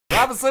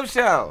Papa Slim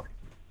Show.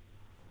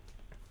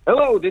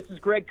 Hello, this is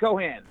Greg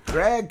Cohan.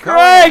 Greg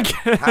Cohan.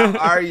 How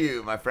are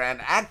you, my friend?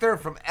 Actor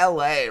from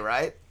L.A.,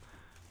 right?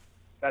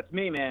 That's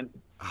me, man.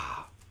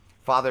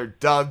 Father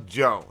Doug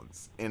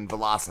Jones in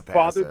Velocipastor.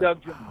 Father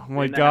Doug Jones. Oh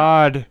my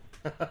God.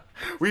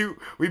 We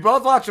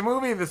both watched a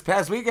movie this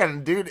past weekend,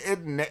 and dude,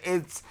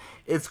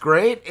 it's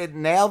great. It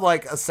nailed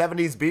like a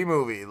 70s B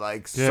movie,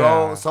 like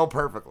so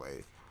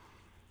perfectly.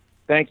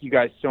 Thank you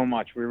guys so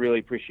much. We really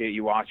appreciate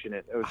you watching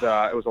it. It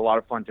was a lot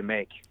of fun to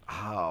make.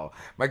 Oh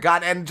my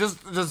God! And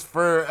just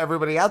for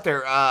everybody out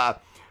there,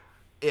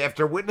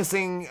 after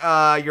witnessing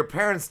your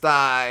parents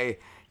die,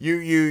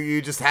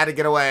 you just had to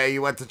get away.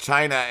 You went to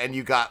China, and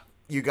you got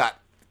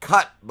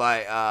cut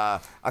by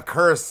a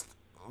cursed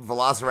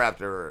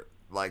velociraptor,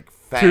 like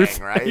fang,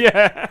 right?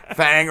 Yeah,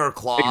 fang or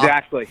claw.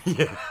 Exactly.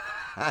 Yeah.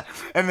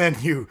 And then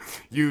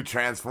you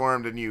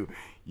transformed, and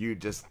you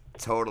just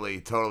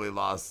totally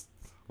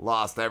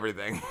lost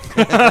everything.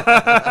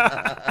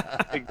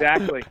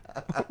 Exactly.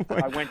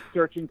 I went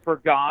searching for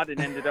God and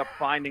ended up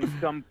finding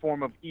some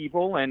form of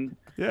evil and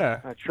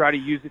try to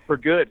use it for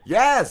good.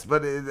 Yes,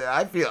 but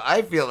I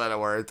feel that it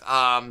worked.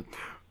 And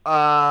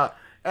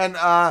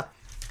I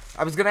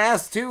was gonna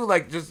ask too,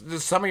 like just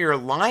some of your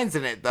lines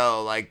in it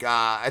though. Like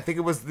I think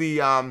it was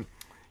the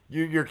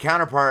your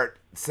counterpart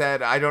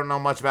said, "I don't know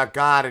much about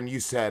God," and you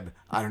said,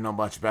 "I don't know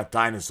much about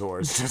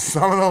dinosaurs." Just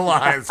some of the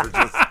lines are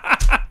just.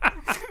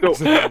 So,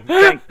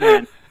 thanks,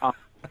 man.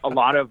 A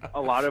lot of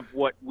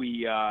what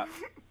we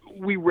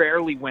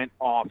rarely went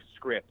off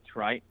script,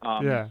 right?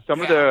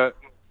 Some of the,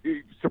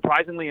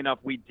 surprisingly enough,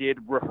 we did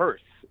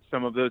rehearse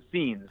some of those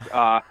scenes.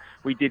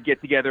 We did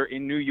get together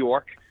in New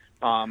York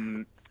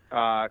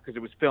because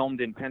it was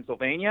filmed in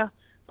Pennsylvania.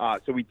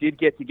 So we did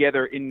get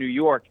together in New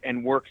York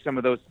and work some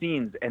of those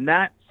scenes. And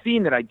that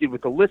scene that I did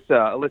with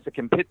Alyssa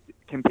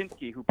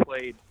Kempinski, who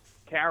played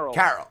Carol.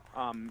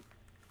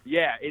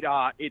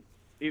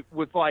 It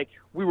was like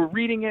we were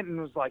reading it and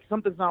it was like,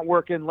 something's not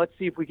working. Let's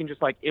see if we can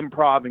just like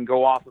improv and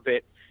go off of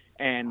it.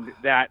 And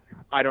that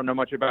I don't know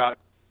much about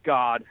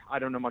God, I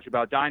don't know much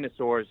about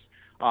dinosaurs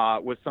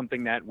was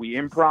something that we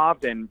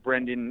improv'd, and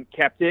Brendan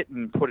kept it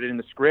and put it in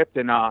the script,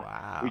 and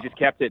we just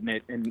kept it in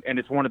it. And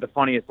it's one of the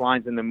funniest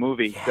lines in the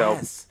movie.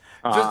 Yes.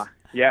 So,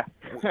 yeah.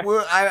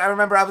 Well, I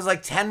remember I was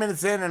like 10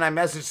 minutes in and I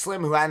messaged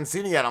Slim, who hadn't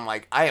seen it yet. I'm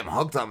like, I am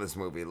hooked on this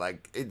movie.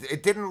 Like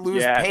it didn't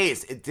lose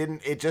pace.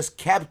 It just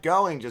kept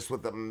going, just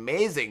with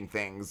amazing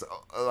things,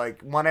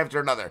 like one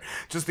after another.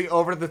 Just the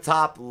over the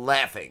top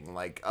laughing,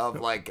 like of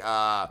like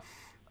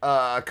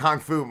kung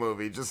fu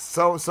movie. Just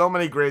so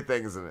many great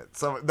things in it.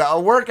 So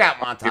a workout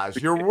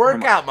montage. Your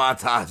workout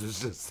montage is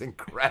just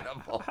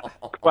incredible.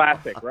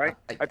 Classic, right?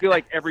 I feel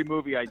like every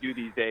movie I do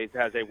these days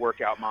has a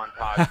workout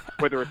montage,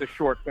 whether it's a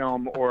short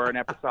film or an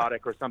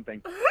episodic or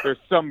something. There's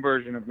some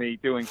version of me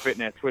doing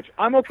fitness, which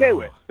I'm okay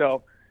with.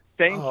 So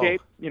stay in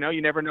shape. You know,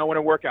 you never know when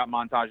a workout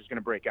montage is going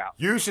to break out.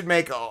 You should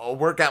make a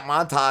workout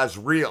montage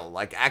reel,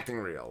 like acting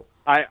reel.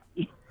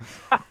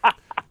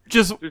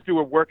 Just do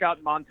a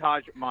workout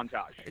montage.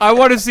 I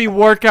want to see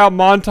workout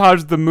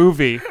montage the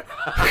movie.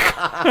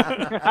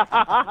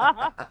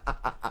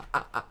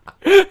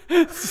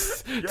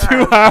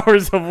 2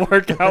 hours of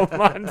workout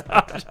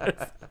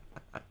montages.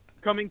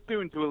 Coming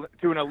soon to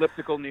an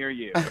elliptical near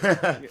you.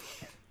 I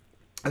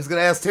was going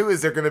to ask, too,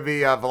 is there going to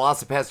be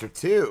Velocipastor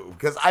 2?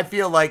 Because I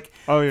feel like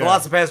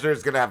Velocipastor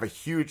is going to have a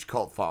huge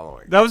cult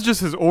following. That was just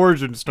his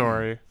origin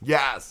story.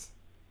 Yes.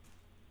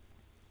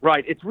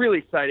 Right. It's really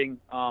exciting.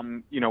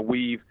 You know,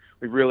 we've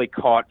really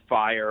caught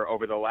fire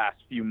over the last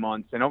few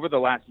months and over the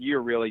last year,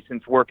 really,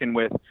 since working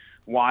with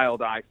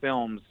Wild Eye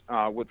Films,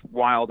 with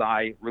Wild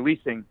Eye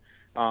releasing.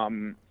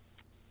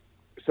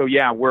 So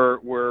yeah,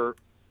 we're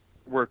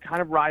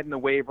kind of riding the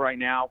wave right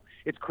now.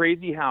 It's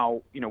crazy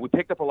how, you know, we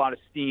picked up a lot of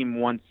steam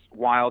once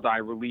Wild Eye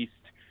released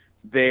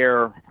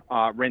their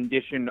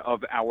rendition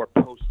of our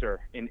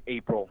poster in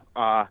April.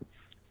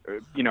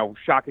 You know,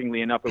 shockingly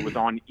enough, it was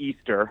on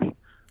Easter.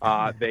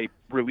 They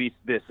released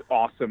this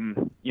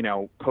awesome, you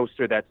know,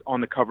 poster that's on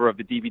the cover of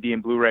the DVD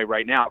and Blu-ray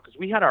right now, because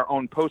we had our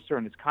own poster,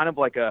 and it's kind of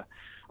like a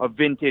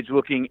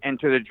vintage-looking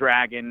Enter the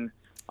Dragon,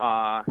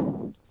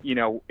 you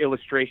know,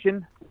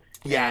 illustration.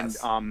 Yes.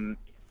 And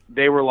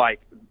they were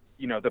like,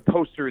 you know, the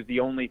poster is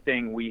the only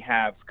thing we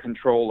have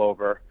control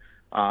over.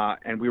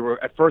 And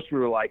at first we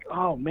were like,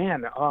 oh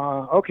man,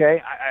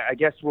 okay, I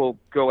guess we'll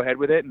go ahead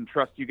with it and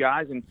trust you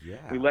guys. And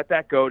we let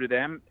that go to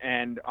them.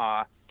 And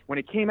when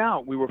it came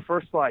out, we were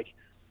first like,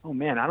 oh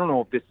man, I don't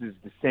know if this is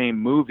the same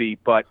movie,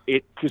 but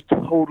it just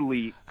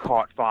totally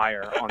caught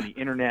fire on the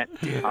internet.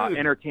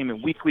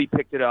 Entertainment Weekly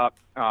picked it up.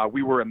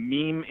 We were a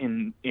meme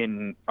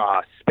in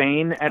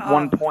Spain at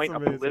one point, a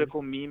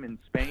political meme in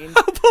Spain.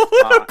 A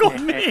political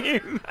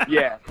meme.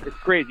 Yeah, it's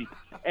crazy.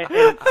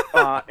 And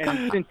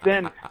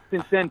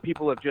since then,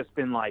 people have just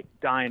been like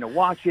dying to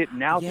watch it.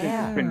 Now since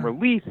it's been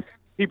released,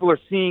 people are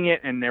seeing it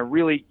and they're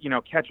really, you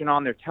know, catching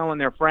on. They're telling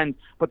their friends,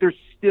 but there's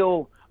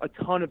still a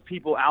ton of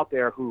people out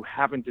there who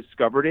haven't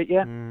discovered it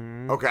yet.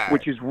 Okay.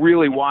 Which is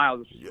really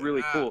wild, which is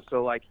really cool.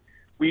 So like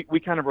we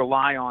kind of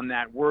rely on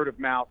that word of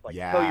mouth, like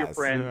tell your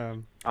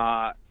friends,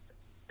 Yeah.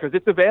 because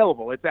it's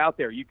available. It's out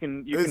there. You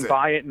can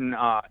buy it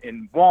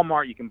in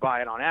Walmart. You can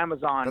buy it on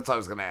Amazon. That's what I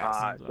was gonna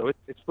ask. So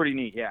it's pretty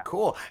neat. Yeah.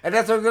 Cool. And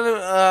that's what I'm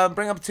gonna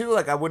bring up too.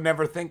 Like, I would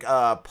never think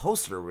a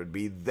poster would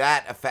be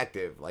that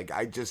effective. Like,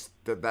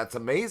 that's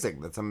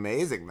amazing. That's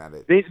amazing that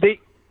it.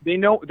 They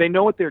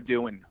know what they're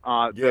doing.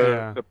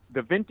 The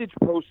vintage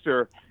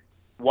poster,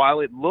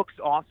 while it looks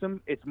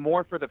awesome, it's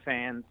more for the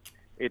fans.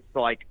 It's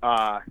like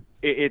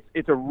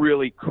it's a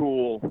really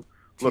cool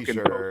looking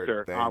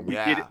poster.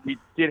 We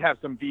did have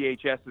some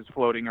VHSs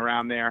floating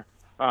around there,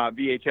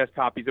 VHS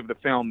copies of the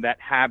film that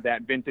have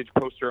that vintage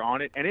poster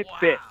on it, and it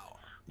fits.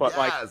 But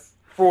like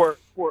for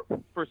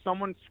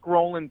someone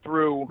scrolling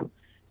through,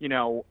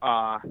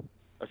 a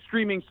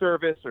streaming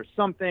service or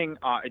something,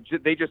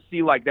 they just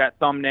see like that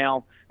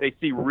thumbnail. They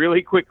see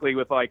really quickly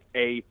with like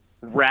a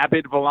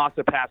rabid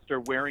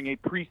Velocipastor wearing a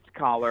priest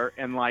collar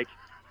and like,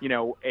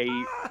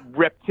 a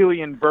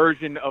reptilian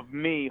version of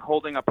me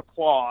holding up a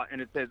claw, and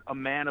it says "A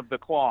Man of the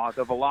Claw,"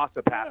 the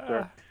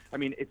Velocipastor. I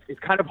mean, it's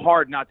kind of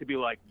hard not to be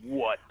like,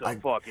 "What the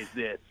fuck is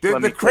this?"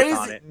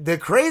 The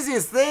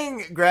craziest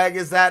thing, Greg,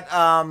 is that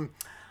I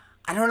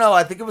don't know.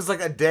 I think it was like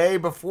a day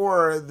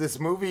before this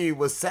movie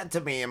was sent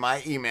to me in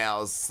my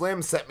emails.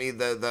 Slim sent me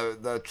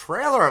the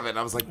trailer of it, and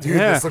I was like, "Dude,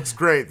 this looks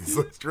great. This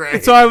looks great."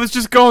 And so I was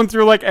just going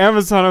through like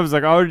Amazon. I was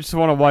like, I just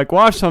want to like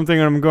watch something,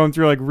 and I'm going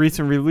through like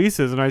recent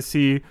releases, and I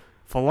see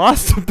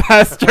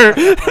Velocipastor,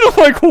 and I'm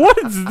like, what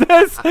is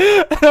this?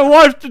 And I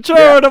watched the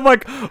trailer, and I'm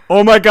like,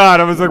 oh my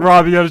god! I was like,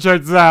 Rob, you gotta check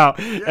this out.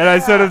 And I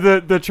sent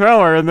him the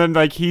trailer, and then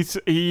like he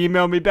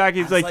emailed me back.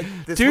 He's like,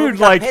 dude,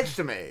 like, pitched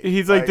to me.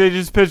 He's like, they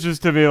just pitched this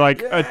to me like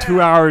 2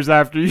 hours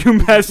after you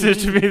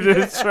messaged me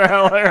this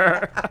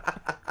trailer.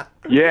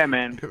 Yeah,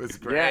 man, it was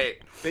great.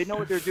 Yeah. They know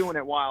what they're doing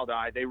at Wild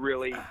Eye. They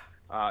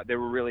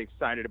were really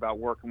excited about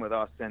working with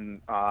us,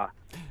 and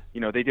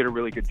they did a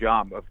really good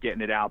job of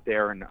getting it out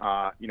there and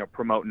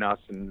promoting us,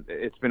 and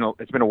it's been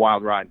a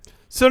wild ride.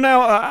 So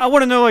now I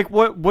want to know, like,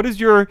 what is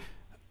your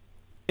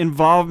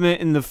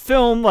involvement in the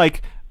film?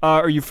 Like,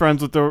 are you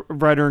friends with the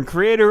writer and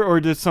creator, or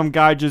did some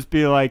guy just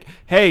be like,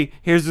 "Hey,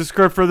 here's the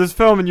script for this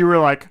film," and you were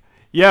like,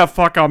 "Yeah,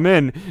 fuck, I'm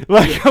in."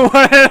 Like,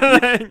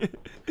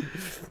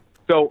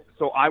 So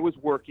I was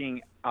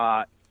working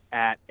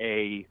at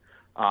a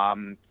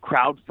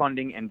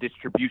crowdfunding and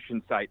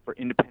distribution site for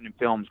independent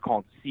films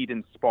called Seed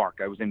and Spark.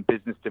 I was in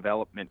business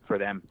development for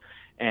them,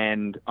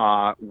 and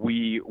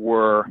we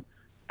were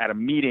at a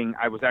meeting.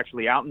 I was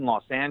actually out in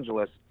Los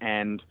Angeles,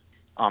 and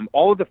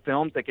all of the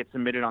films that get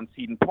submitted on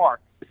Seed and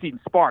Spark,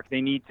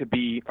 they need to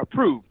be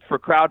approved for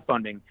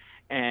crowdfunding.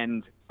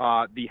 And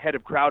the head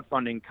of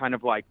crowdfunding kind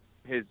of like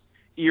his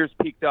ears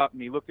peeked up,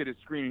 and he looked at his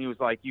screen, and he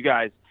was like, "You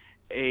guys,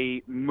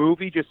 a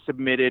movie just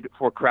submitted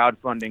for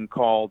crowdfunding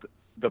called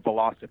The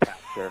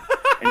Velocipastor,"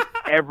 and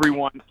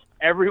everyone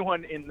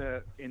in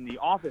the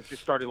office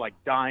just started like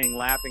dying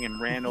laughing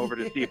and ran over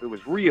to see if it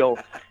was real,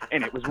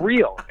 and it was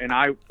real. And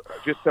I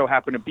just so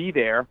happened to be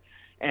there,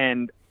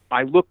 and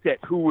I looked at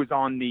who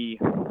the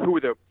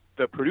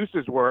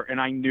producers were,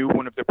 and I knew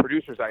one of the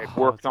producers. I had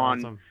worked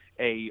on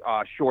a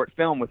short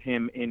film with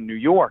him in New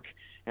York,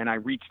 and I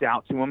reached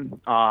out to him.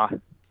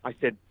 I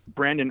said,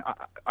 "Brandon,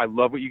 I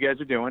love what you guys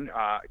are doing.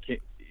 Are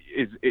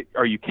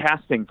you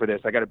casting for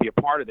this? I got to be a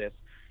part of this."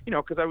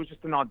 Because I was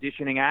just an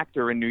auditioning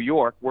actor in New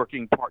York,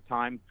 working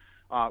part-time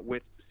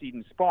with Seed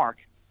and Spark.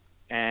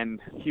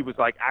 And he was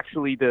like,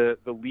 actually, the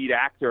lead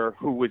actor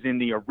who was in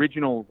the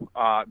original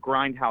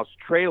Grindhouse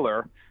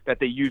trailer that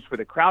they used for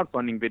the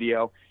crowdfunding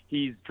video,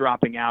 he's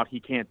dropping out. He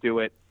can't do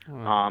it.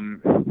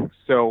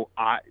 So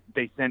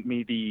they sent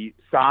me the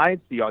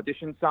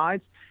audition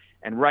sides.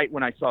 And right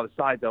when I saw the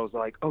sides, I was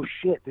like, oh,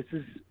 shit, this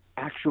is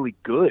actually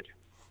good.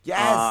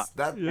 Yes.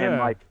 I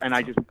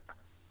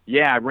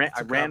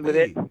ran with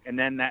it, and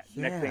then next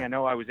thing I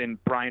know, I was in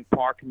Bryant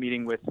Park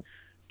meeting with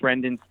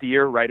Brendan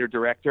Steer,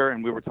 writer-director,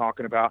 and we were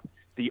talking about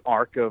the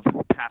arc of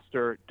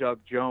Pastor Doug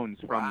Jones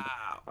from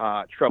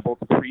troubled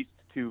priest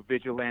to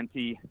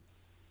vigilante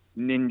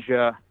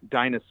ninja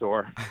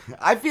dinosaur.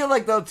 I feel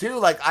like, though, too,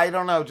 like, I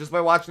don't know, just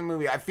by watching the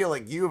movie, I feel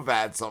like you've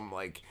had some,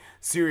 like,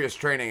 serious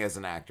training as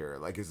an actor.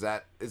 Like, is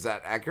that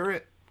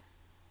accurate?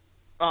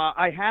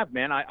 I have,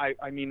 man. I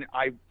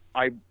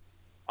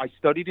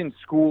studied in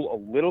school a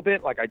little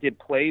bit. Like, I did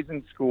plays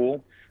in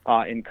school,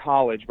 in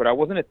college, but I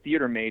wasn't a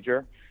theater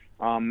major.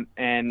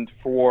 And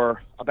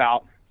for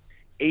about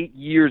 8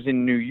 years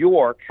in New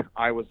York,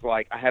 I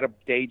had a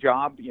day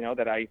job,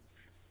 that I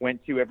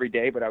went to every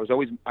day, but I was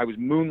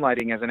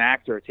moonlighting as an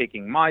actor,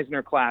 taking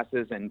Meisner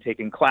classes and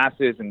taking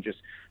classes and just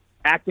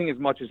acting as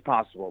much as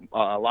possible.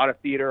 A lot of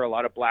theater, a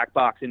lot of black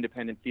box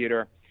independent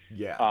theater.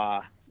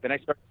 Yeah.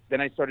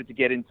 Then I started to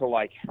get into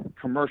like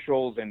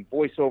commercials and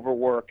voiceover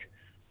work.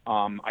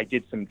 I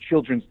did some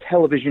children's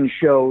television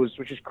shows,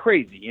 which is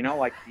crazy,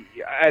 like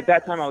at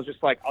that time I was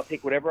just like, I'll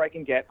take whatever I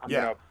can get. I'm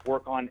going to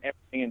work on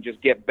everything and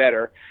just get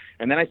better.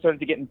 And then I started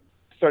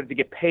to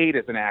get paid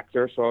as an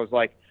actor. So I was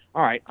like,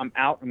 all right, I'm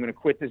out. I'm going to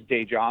quit this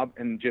day job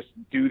and just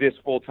do this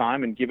full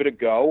time and give it a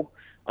go.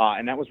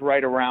 And that was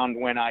right around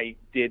when I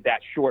did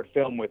that short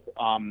film with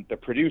the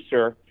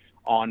producer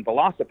on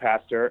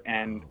Velocipastor,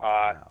 and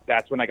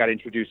that's when I got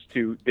introduced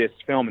to this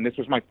film. And this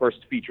was my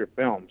first feature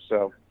film,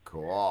 so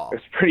cool.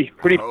 It's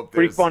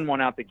pretty fun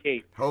one out the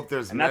gate. Hope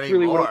there's and many that's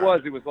really more. what it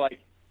was. It was like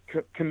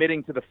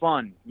committing to the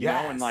fun, you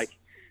know, and like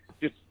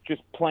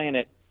just playing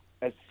it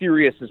as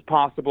serious as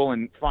possible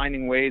and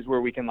finding ways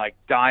where we can like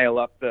dial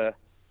up the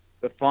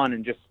fun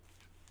and just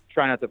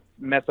try not to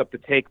mess up the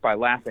take by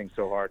laughing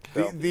so hard.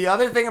 So. The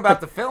other thing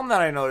about the film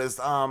that I noticed,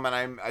 and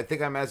I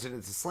think I mentioned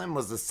it to Slim,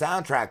 was the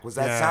soundtrack. Was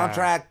that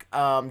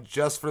soundtrack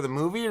just for the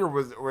movie, or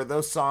were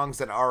those songs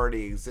that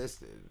already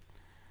existed?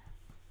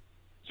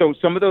 So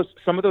some of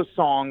those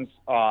songs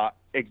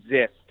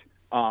exist.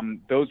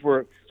 Those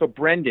were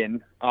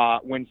Brendan.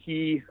 When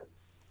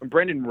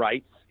Brendan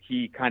writes,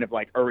 he kind of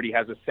like already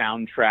has a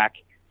soundtrack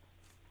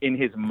in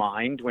his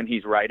mind when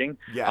he's writing.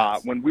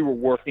 Yes. When we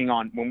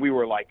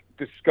were like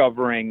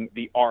discovering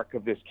the arc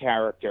of this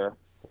character,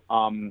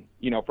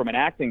 you know, from an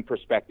acting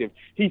perspective,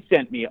 he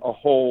sent me a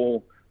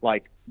whole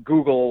like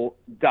Google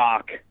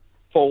Doc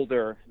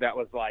folder that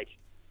was like,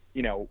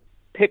 you know,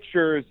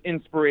 pictures,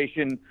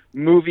 inspiration,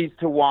 movies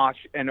to watch,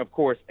 and of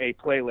course a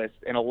playlist.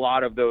 And a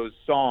lot of those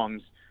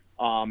songs,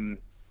 some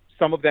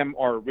of them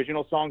are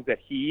original songs that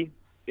he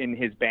in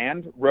his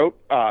band wrote,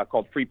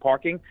 called Free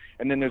Parking,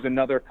 and then there's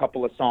another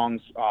couple of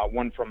songs,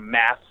 one from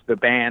Mass the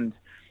band,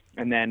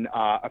 and then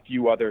a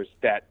few others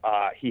that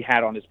he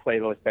had on his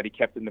playlist that he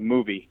kept in the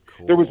movie.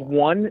 Cool. There was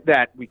one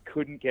that we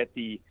couldn't get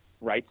the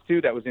rights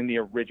to that was in the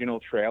original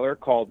trailer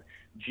called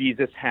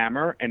Jesus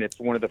Hammer, and it's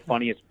one of the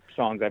funniest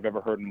songs I've ever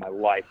heard in my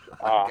life.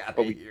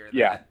 But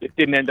it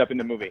didn't end up in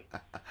the movie.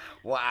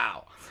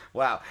 Wow.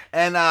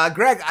 And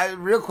Greg,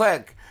 real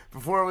quick,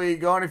 before we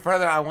go any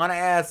further, I want to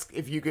ask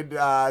if you could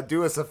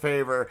do us a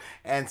favor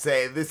and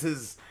say, this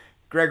is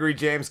Gregory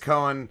James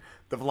Cohan,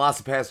 the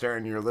Velocipastor,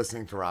 and you're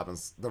listening to the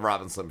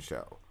Rob and Slim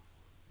Show.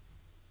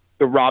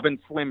 The Rob and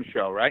Slim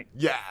Show, right?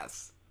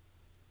 Yes.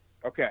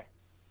 Okay.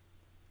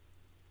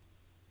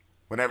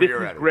 Whenever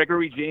you're ready.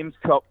 Gregory James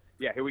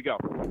Yeah, here we go.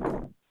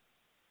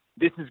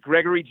 This is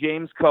Gregory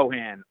James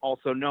Cohan,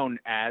 also known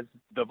as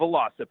the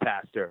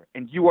Velocipastor,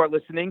 and you are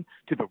listening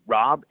to the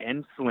Rob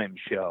and Slim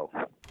Show.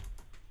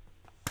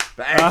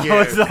 Thank you.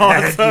 That's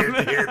awesome. Thank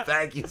you, dear.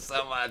 Thank you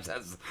so much.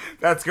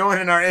 That's going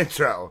in our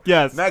intro.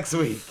 Yes. Next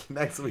week.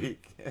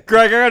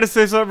 Greg, I gotta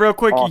say something real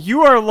quick.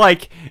 You are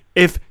like,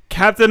 if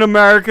Captain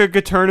America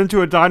could turn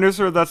into a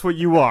dinosaur, that's what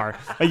you are.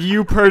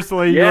 You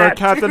personally, you're a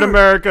Captain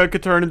America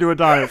could turn into a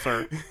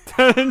dinosaur.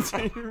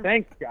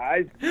 Thanks,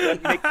 guys.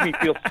 That makes me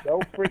feel so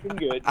freaking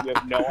good. You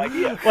have no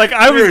idea. Like,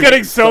 I was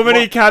getting so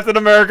many Captain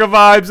America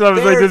vibes. I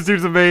was like, this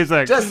dude's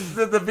amazing. Just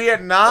the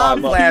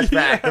Vietnam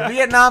flashback. The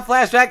Vietnam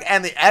flashback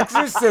and the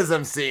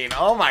exorcism scene.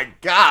 Oh, my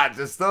God.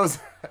 Just those,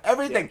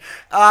 everything.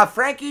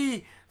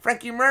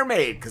 Frankie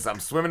Mermaid, because I'm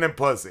swimming in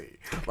pussy.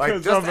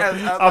 Like, just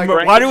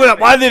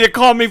why did it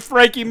call me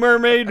Frankie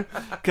Mermaid?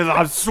 Because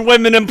I'm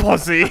swimming in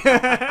pussy.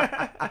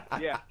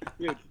 Yeah,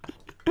 dude.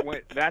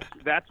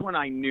 That's when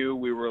I knew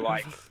we were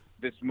like,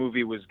 this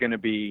movie was going to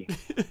be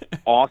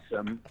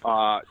awesome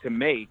to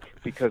make,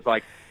 because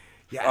like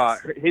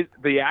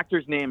the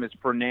actor's name is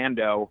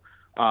Fernando,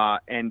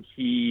 and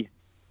he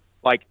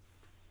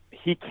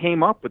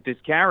came up with this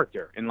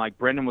character, and like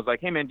Brendan was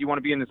like, hey man, do you want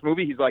to be in this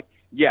movie? He's like,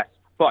 yes,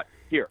 but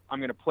here, I'm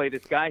going to play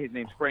this guy. His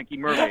name's Frankie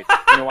Mermaid.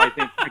 You know why his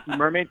name's Frankie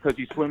Mermaid? Because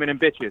he's swimming in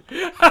bitches.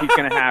 He's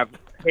going to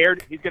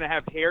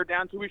have hair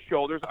down to his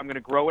shoulders. I'm going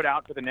to grow it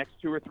out for the next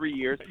 2 or 3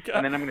 years,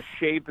 and then I'm going to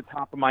shave the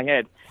top of my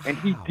head. And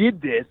he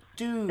did this,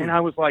 dude. And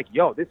I was like,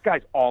 yo, this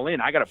guy's all in.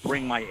 I got to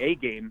bring my A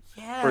game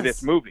for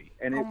this movie.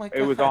 And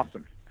it was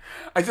awesome.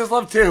 I just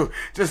love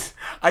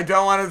I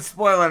don't want to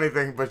spoil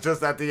anything, but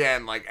just at the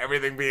end, like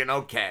everything being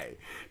okay,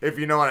 if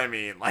you know what I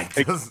mean. Like,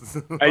 just,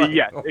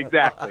 yes,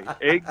 exactly.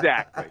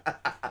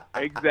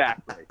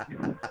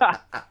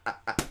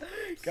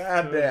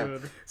 God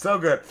damn, so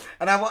good.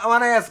 And I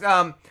want to ask,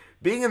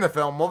 being in the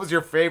film, what was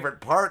your favorite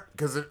part?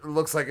 Because it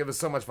looks like it was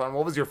so much fun.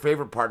 What was your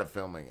favorite part of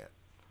filming it?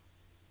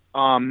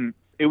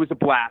 It was a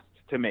blast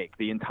to make,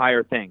 the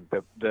entire thing.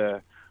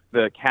 The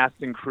cast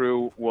and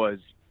crew was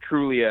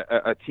truly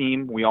a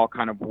team. We all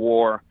kind of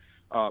wore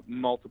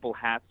multiple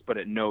hats, but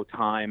at no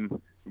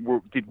time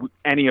did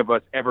any of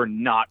us ever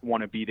not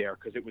want to be there,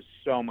 because it was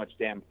so much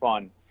damn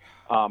fun.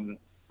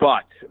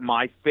 But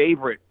my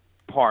favorite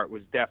part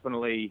was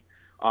definitely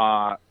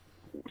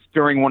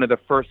during one of the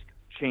first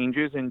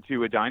changes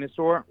into a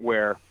dinosaur,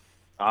 where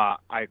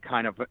I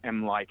kind of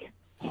am like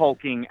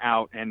hulking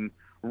out and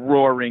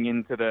roaring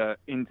into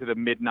the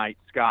midnight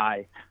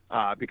sky,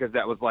 because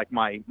that was like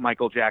my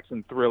Michael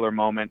Jackson Thriller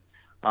moment.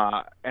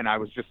 And I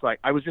was just like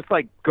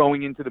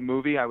going into the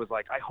movie, I was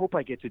like, I hope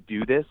I get to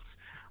do this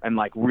and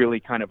like really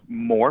kind of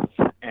morph.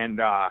 And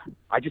I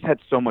just had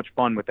so much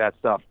fun with that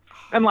stuff.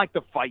 And like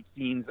the fight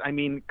scenes, I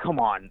mean, come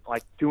on,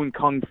 like doing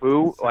kung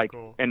fu, so like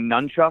cool. And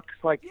nunchucks,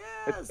 like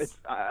it's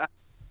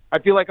I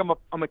feel like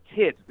I'm a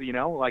kid, you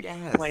know, like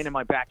playing in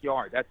my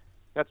backyard.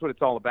 That's what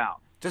it's all about.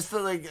 Just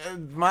like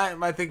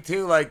my thing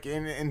too, like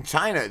in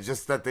China,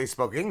 just that they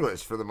spoke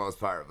English for the most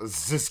part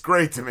was just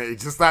great to me.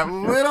 Just that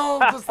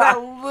little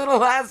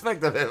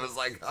aspect of it was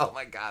like, oh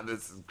my god,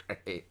 this is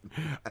great.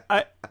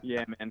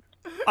 Yeah, man.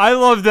 I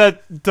love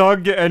that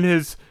Doug and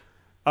his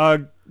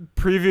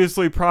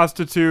previously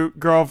prostitute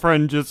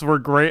girlfriend just were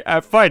great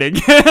at fighting.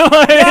 Like,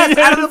 yes,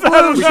 out of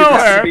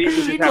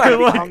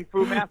the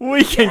blue.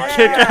 We can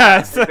kick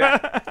ass.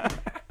 Exactly.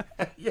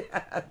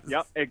 Yes.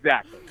 Yep,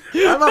 exactly.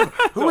 I love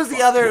who was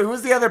the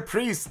other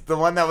priest, the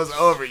one that was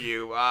over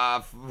you?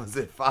 Was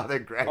it Father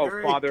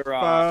Gregory? Oh, Father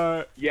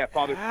Stewart.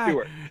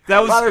 That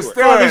was Father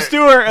Stewart. Father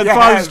Stewart, and Yes.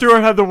 Father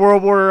Stewart had the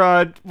World War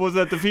was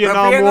that the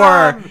Vietnam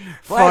War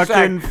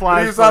fucking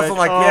flashback. He was also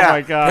like, oh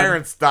my God.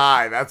 Parents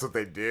die, that's what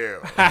they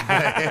do.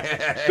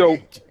 So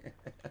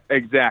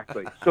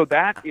exactly. So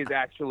that is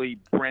actually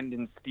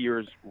Brendan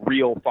Steere's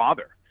real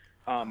father.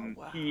 Wow.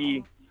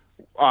 He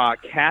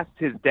cast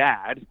his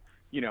dad,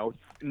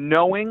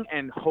 knowing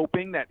and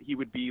hoping that he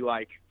would be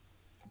like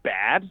a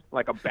bad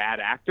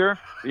actor.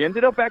 He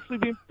ended up actually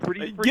being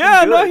pretty freaking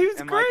good. No, he was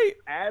and, great. Like,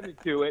 added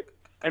to it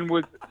and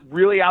was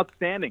really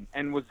outstanding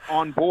and was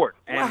on board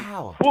and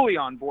fully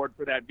on board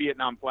for that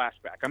Vietnam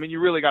flashback. I mean, you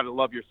really got to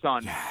love your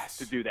son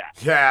to do that.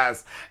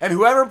 Yes. And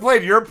whoever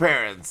played your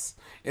parents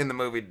in the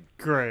movie,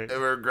 great. They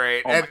were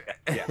great. Oh, and,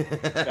 yeah.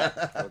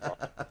 That was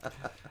awesome.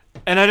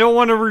 And I don't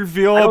want to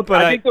reveal it,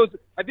 but I think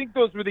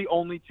those were the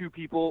only two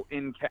people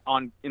in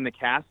the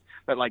cast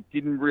that like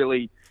didn't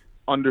really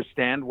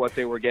understand what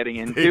they were getting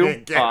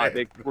into.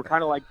 They were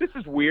kind of like, this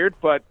is weird,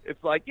 but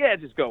it's like, yeah,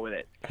 just go with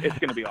it. It's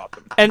gonna be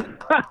awesome. And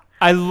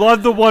I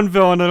love the one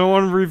villain. I don't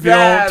want to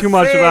reveal too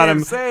much about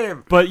him.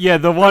 Same. But yeah,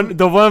 the one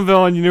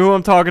villain, you know who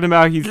I'm talking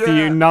about. He's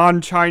the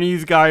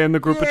non-Chinese guy in the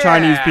group of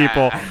Chinese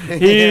people.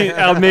 He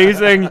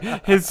amazing.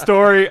 His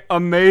story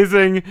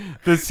amazing.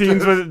 The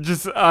scenes with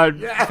just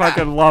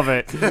fucking love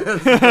it. He's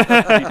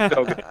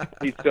so good.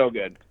 He's so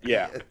good.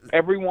 Yeah.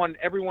 Everyone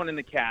in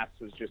the cast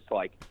was just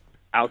like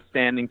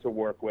outstanding to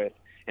work with,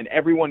 and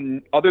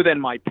everyone other than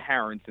my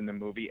parents in the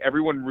movie,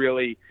 everyone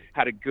really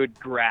had a good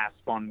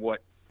grasp on what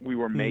we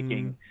were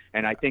making,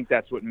 and I think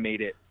that's what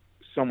made it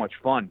so much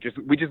fun.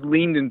 We just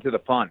leaned into the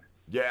fun.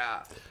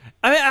 Yeah.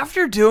 I mean,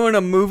 after doing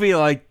a movie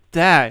like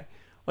that,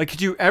 like,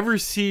 could you ever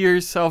see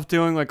yourself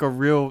doing like a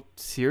real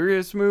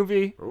serious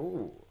movie?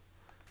 Ooh.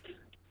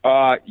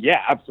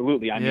 Yeah,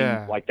 absolutely. I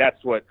mean, like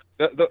that's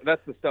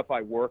that's the stuff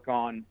I work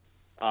on.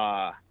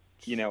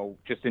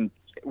 Just in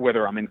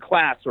whether I'm in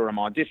class or I'm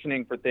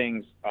auditioning for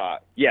things.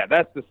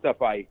 That's the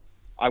stuff I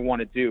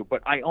want to do.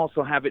 But I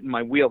also have it in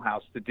my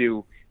wheelhouse to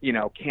do,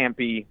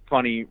 campy,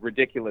 funny,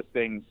 ridiculous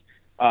things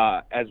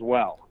as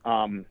well.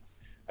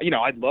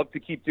 I'd love to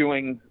keep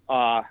doing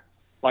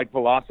like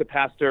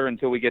Velocipastor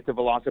until we get to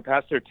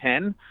Velocipastor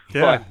 10.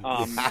 Yeah,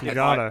 but you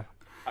gotta.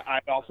 I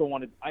also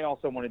want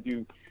to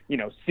do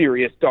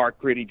serious, dark,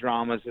 gritty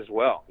dramas as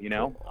well.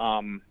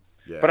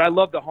 But I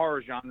love the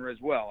horror genre as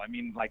well. I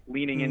mean, like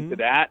leaning into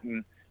that,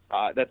 and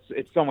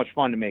it's so much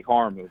fun to make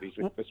horror movies,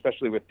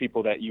 especially with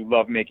people that you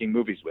love making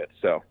movies with.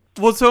 So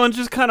and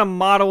just kind of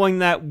modeling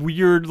that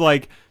weird,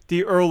 like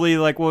the early,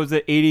 like what was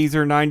it, 80s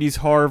or 90s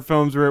horror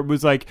films where it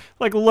was like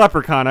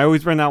Leprechaun. I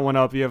always bring that one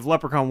up. You have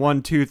Leprechaun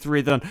 1, 2,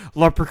 3, then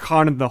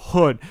Leprechaun in the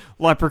Hood,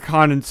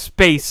 Leprechaun in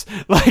space.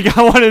 Like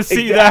I want to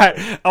see that.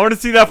 I want to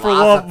see that for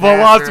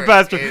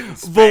Velocipastor,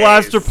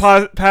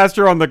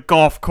 Velocipastor on the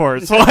golf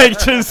course. Like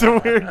just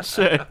weird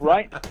shit.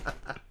 Right.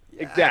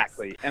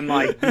 Exactly, and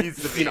like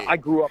I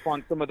grew up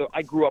on some of those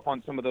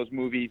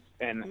movies,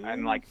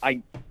 and like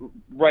I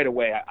right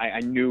away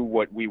I knew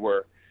what we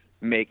were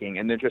making,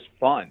 and they're just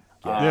fun.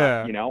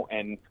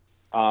 And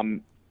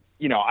I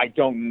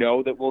don't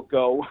know that we'll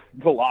go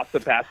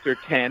Velocipastor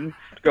 10,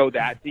 go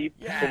that deep.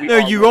 No,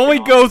 you only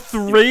go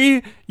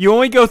 3. You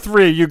only go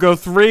 3. You go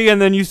 3, and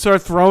then you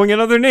start throwing in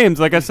other names.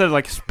 Like I said,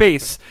 like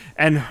space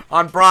and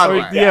on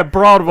Broadway.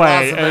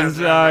 Broadway and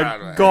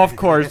Broadway. Golf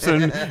course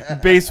and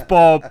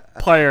baseball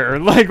player,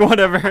 like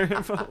whatever.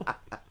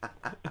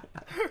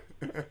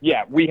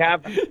 Yeah, we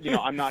have.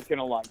 I'm not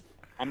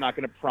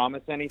gonna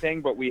promise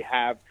anything, but we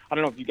have. I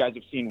don't know if you guys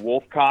have seen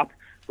Wolf Cop.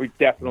 We've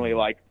definitely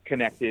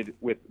connected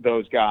with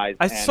those guys.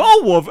 I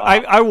saw Wolf.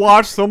 I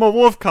watched some of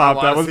Wolf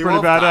Cop. That was pretty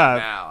Wolf badass.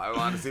 Now. I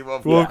want to see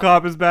Wolf. Wolf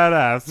Cop is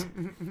badass.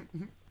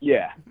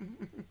 Yeah.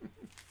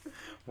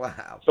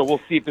 Wow. So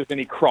we'll see if there's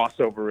any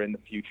crossover in the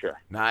future.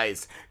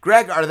 Nice,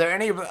 Greg. Are there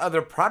any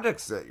other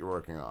projects that you're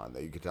working on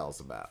that you could tell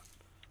us about?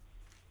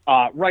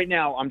 Right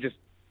now, I'm just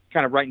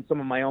kind of writing some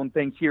of my own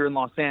things here in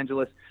Los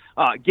Angeles,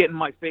 getting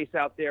my face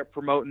out there,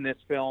 promoting this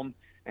film,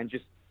 and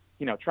just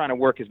trying to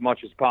work as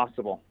much as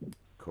possible.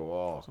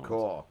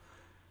 Cool.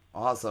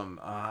 Awesome.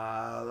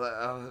 I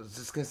was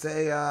just going to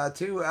say,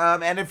 too,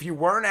 and if you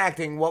weren't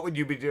acting, what would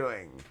you be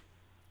doing?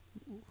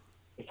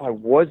 If I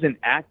wasn't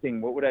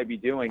acting, what would I be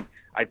doing?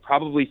 I'd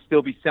probably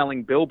still be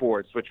selling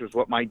billboards, which was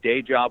what my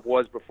day job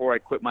was before I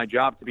quit my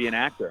job to be an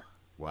actor.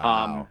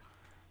 Wow.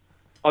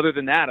 Other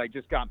than that, I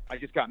just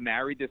got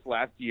married this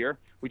last year.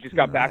 We just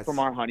got back from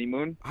our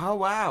honeymoon. Oh,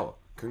 wow.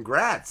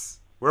 Congrats.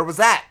 Where was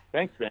that?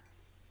 Thanks, man.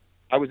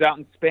 I was out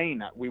in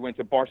Spain. We went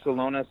to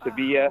Barcelona,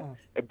 Sevilla,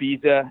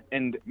 Ibiza,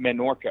 and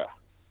Menorca.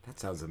 That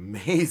sounds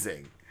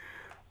amazing.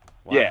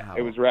 Wow. Yeah,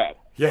 it was rad.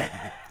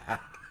 Yeah.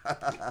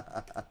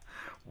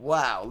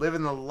 Wow,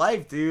 living the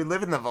life, dude.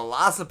 Living the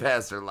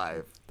Velocipastor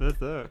life.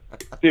 That's it.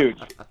 Dude,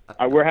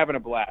 we're having a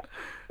blast.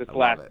 This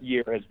last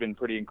year has been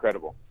pretty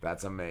incredible.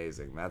 That's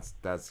amazing.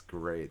 That's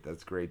great.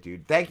 That's great,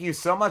 dude. Thank you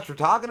so much for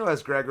talking to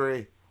us,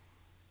 Gregory.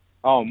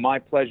 Oh, my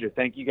pleasure.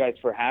 Thank you guys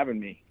for having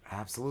me.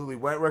 Absolutely.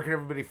 Where can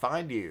everybody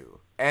find you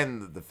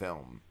and the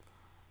film?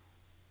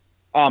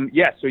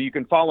 Yeah, so you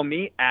can follow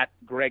me at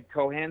Greg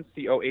Cohan,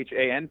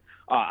 Cohan.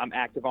 I'm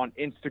active on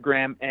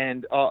Instagram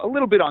and a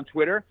little bit on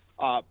Twitter,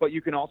 but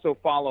you can also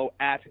follow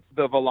at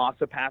the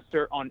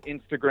Velocipastor on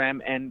Instagram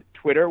and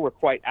Twitter. We're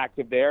quite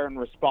active there and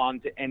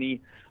respond to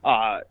any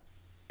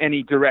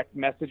direct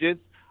messages.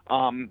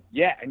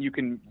 Yeah, and you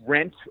can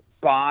rent,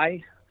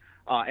 buy,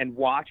 and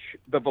watch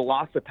the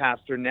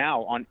Velocipastor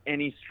now on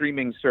any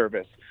streaming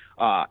service.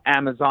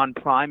 Amazon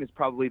Prime is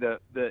probably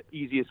the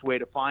easiest way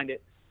to find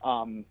it.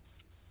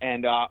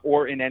 And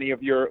or in any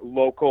of your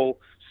local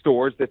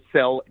stores that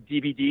sell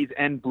DVDs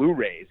and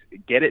Blu-rays.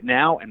 Get it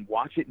now and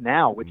watch it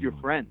now with your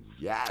friends.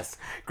 Yes.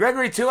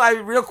 Gregory, too,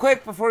 real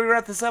quick, before we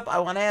wrap this up, I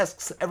want to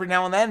ask, every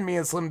now and then, me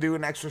and Slim do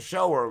an extra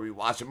show where we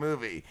watch a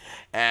movie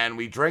and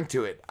we drink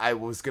to it. I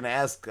was going to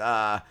ask,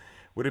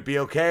 would it be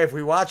okay if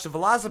we watched The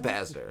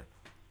Velocipastor?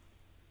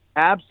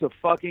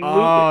 Absolutely.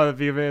 Oh, that'd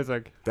be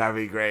amazing. That'd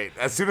be great.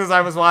 As soon as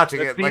I was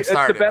watching it,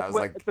 started, I was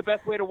like... It's the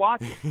best way to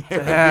watch it. It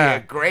would be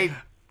a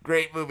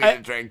great movie to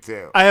drink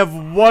to. I have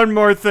one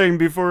more thing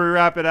before we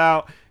wrap it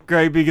out,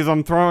 Greg, because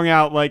I'm throwing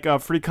out like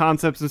free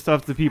concepts and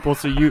stuff to people,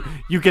 so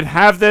you can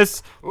have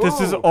this. Ooh.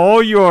 This is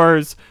all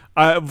yours.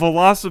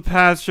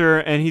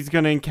 Velocipastor, and he's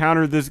gonna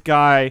encounter this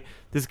guy.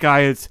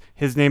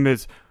 His name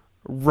is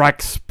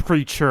Rex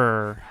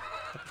Preacher.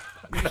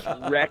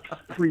 Rex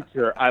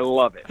Preacher, I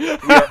love it. We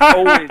are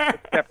always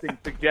accepting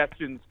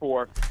suggestions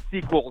for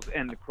sequels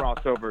and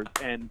crossovers,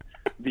 and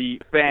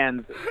the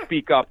fans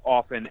speak up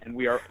often, and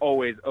we are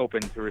always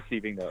open to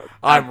receiving those.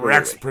 I'm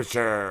Rex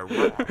Preacher.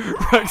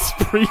 Rex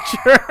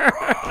Preacher.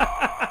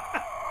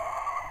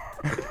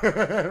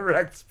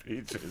 Rex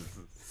Preacher's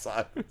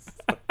sons.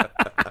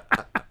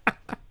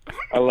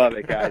 I love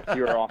it, guys.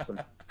 You're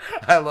awesome.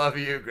 I love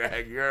you,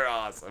 Greg. You're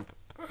awesome.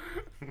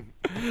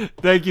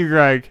 Thank you,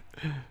 Greg.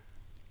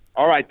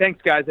 All right. Thanks,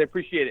 guys. I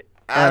appreciate it.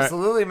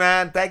 Absolutely,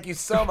 man. Thank you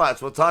so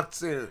much. We'll talk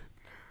soon.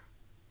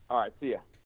 All right. See ya.